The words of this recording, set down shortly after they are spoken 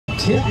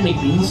tent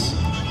meetings,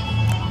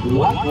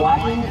 white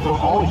lightning for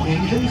all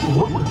occasions.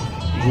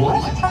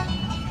 What?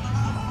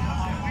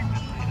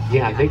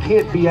 Yeah, they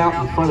can't be out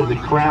in front of the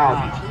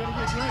crowd.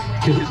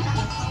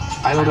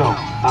 I don't know.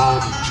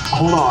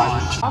 Hold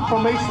on. I'm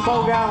from East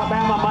Bogue,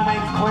 Alabama. My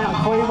name's Clem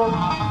Cleaver.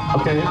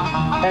 Okay.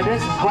 And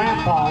this is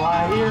Grandpa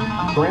right here.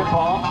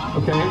 Grandpa.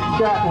 Okay.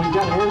 We've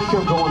got an air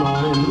show going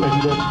on, and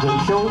the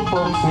show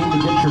folks need to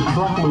get your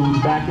truck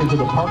moved back into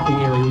the parking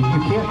area.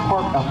 You can't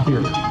park up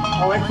here.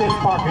 Oh, it's just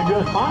parking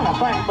just fine, I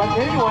think. But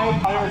anyway,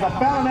 there's a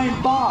fella named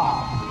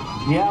Bob.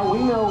 Yeah, we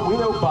know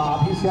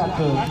Bob. He's got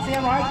the... That's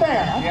him right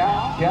there.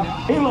 Yeah.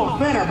 He's a little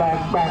thinner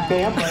back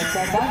there, but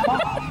that's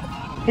Bob.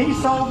 He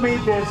sold me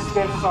this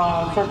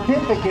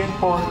certificate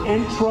for an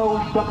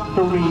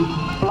introductory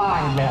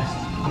flying lesson.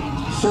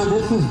 Sir,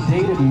 this is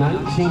dated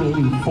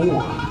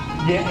 1984.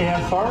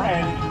 Yes, sir.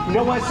 And you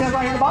know what it says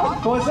right here,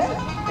 Bob? What is it?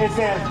 It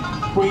says,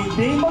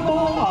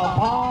 redeemable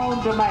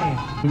upon demand.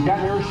 We've got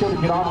an air show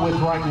to get on with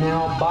right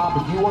now. Bob,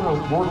 if you want to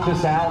work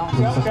this out...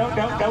 No. I've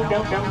got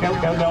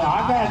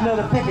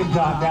another picking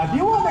job now. If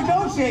you want to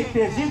negotiate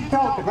this, you can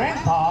talk to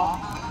Grandpa.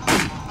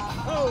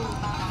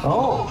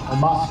 Oh,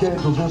 and my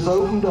schedule just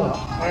opened up.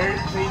 There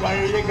you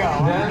go.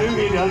 You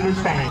need to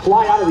understand.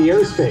 Fly out of the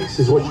airspace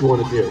is what you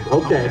want to do.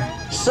 Okay.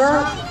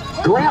 Sir,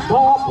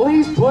 Grandpa,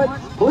 please put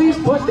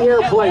the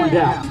airplane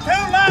down.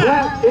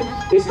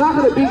 It's not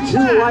going to be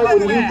too light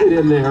when you get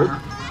in there.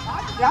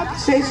 I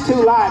say it's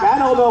too light. I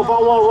don't know if I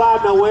want to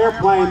ride no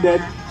airplane that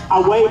I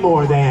weigh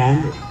more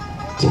than.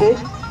 Take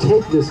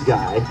this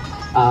guy.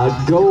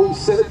 Go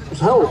sit at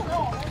home.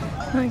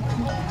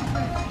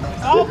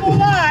 Awful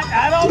lot.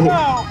 I don't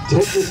know.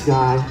 Take this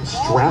guy,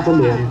 strap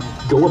him in,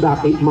 go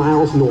about 8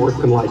 miles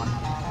north, and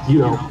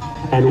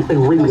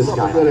and ring this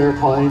guy. Good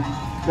airplane.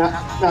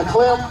 Now,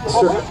 Clem,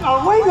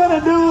 are we going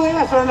to do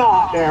this or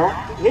not, Daryl?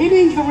 He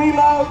needs to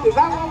reload. Is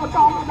that what we're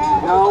talking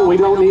about? No, we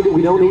don't need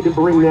to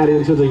bring that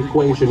into the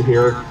equation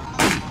here.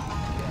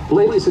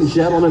 Ladies and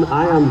gentlemen,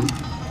 I am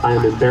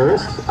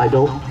embarrassed. I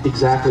don't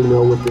exactly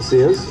know what this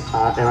is,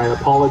 and I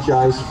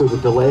apologize for the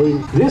delay.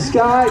 This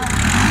guy,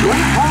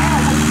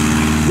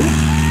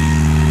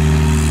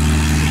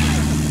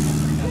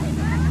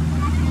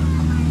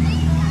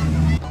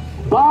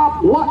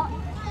 Bob,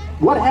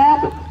 what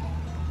happened?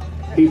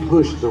 He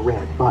pushed the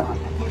red button.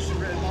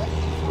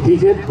 He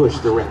did push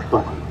the red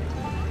button.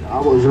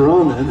 I was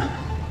running,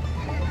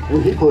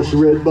 and he pushed the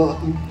red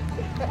button.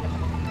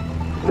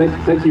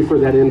 Thank you for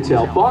that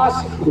intel.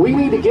 Boss, we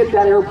need to get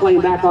that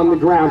airplane back on the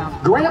ground.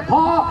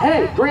 Grandpa,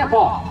 hey,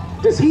 Grandpa,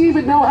 does he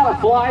even know how to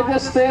fly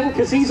this thing?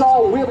 Because he's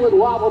all wibbling,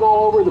 wobbling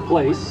all over the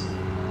place.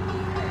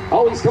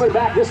 Oh, he's coming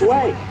back this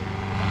way.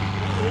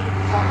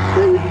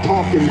 They were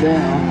talking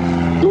down.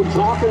 You're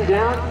talking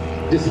down?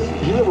 Do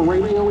you have a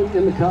radio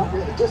in the cup?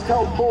 Yeah, just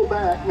tell him pull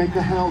back, make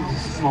the houses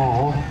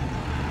small.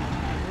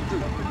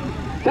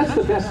 That's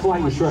the best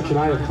flight instruction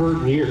I have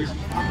heard in years.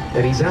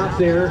 And he's out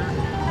there.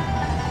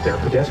 There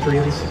are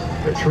pedestrians.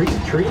 There are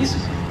trees.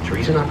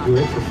 Trees are not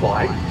good for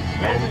flying.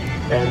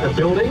 And the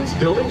buildings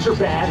are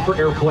bad for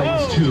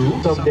airplanes too.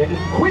 Someday,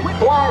 quit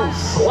flying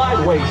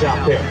slideways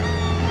out there.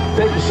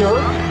 Thank you, sir.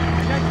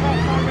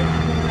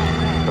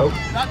 Oh.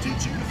 Not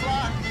teach you to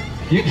fly.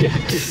 You can.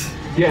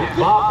 Yeah,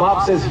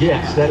 Bob says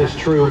yes, that is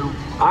true.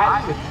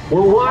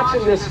 We're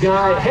watching this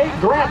guy. Hey,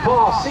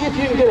 Grandpa, see if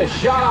you can get a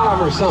shot on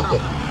him or something.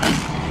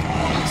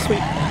 Sweet.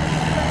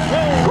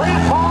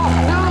 Grandpa,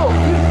 no,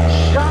 you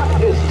shot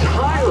his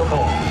tire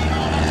off.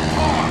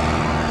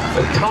 A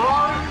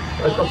tar,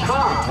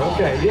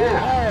 okay,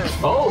 yeah.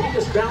 Oh, he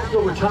just bounced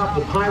over top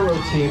of the pyro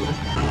team.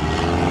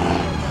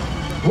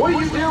 What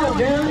are you doing,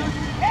 dude?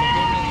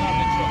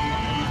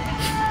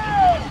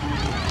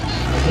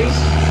 He's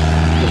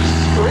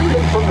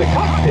screaming from the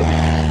cockpit.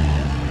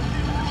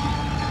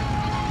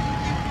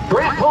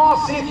 Grandpa,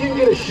 see if you can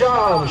get a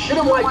shot of him. Shoot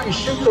him like you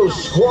shoot those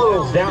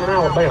squirrels down in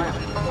Alabama.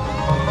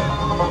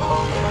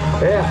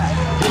 Yeah,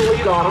 get a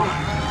lead on him.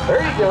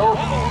 There you go.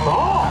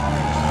 Oh,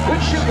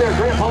 good shoot there,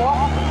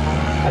 Grandpa.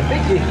 I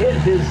think you hit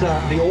his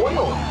the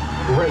oil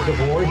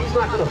reservoir. He's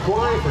not going to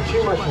fly for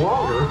too much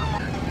longer.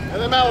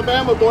 And them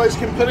Alabama boys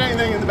can put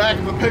anything in the back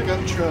of a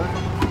pickup truck.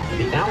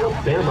 The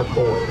Alabama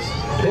boys,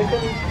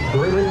 picking,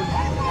 grilling,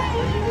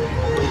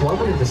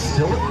 plumbing, and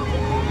distilling.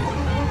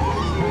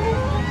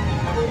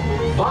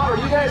 Bob, are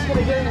you guys going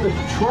to get in the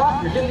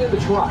truck? You're getting in the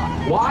truck.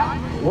 Why?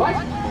 What?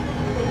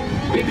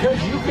 Because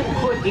you can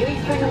put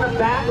anything in the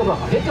back of a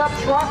pickup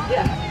truck?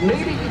 Yeah,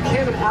 maybe you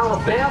can in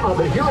Alabama,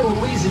 but here in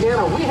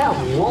Louisiana, we have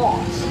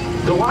laws.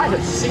 So I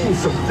have seen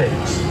some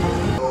things.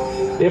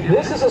 If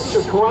this is a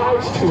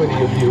surprise to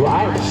any of you,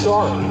 I am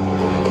sorry.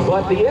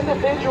 But the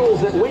individuals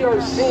that we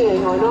are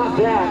seeing are not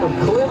that of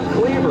Clem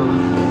Cleaver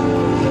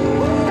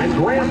and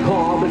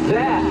Grandpa, but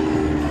that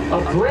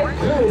of Greg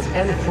Koontz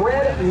and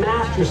Fred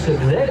Masterson.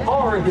 They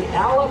are the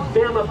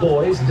Alabama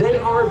boys. They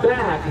are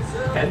back,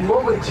 and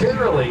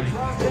momentarily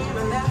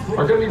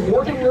are going to be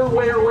working their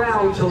way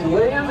around to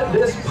land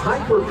this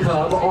Piper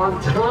Cub on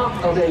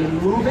top of a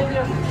moving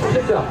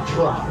pickup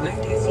truck.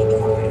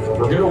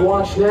 We're going to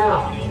watch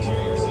now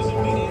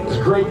as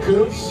Greg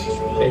Koontz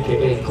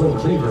aka Clem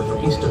Cleaver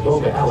from East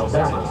Tavoga,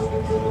 Alabama,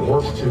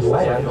 works to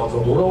land on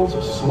the world's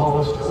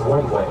smallest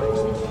runway.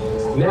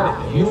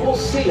 Now, you will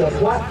see a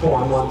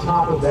platform on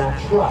top of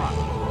that truck,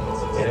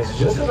 and it's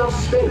just enough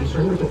space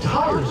for him to put the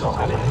tires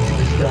on it.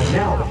 He's done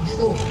now, but he's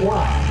still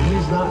flying.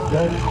 He's not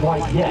done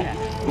quite yet.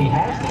 He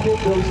has to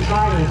get those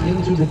tires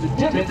into the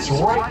divots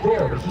right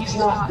there, but he's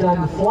not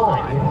done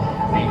flying.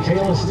 The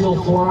tail is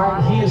still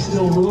flying, he is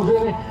still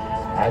moving,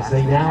 as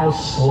they now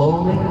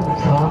slowly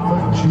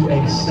come to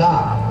a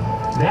stop.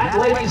 That,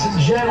 ladies and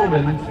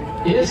gentlemen,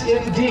 is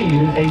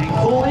indeed a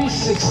fully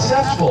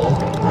successful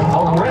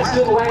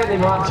arrested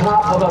landing on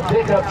top of a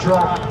pickup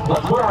truck.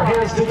 Let's put our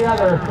hands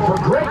together for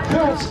Greg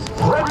Koontz,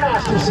 Fred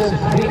Masterson,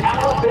 the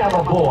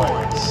Alabama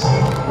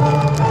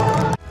boys.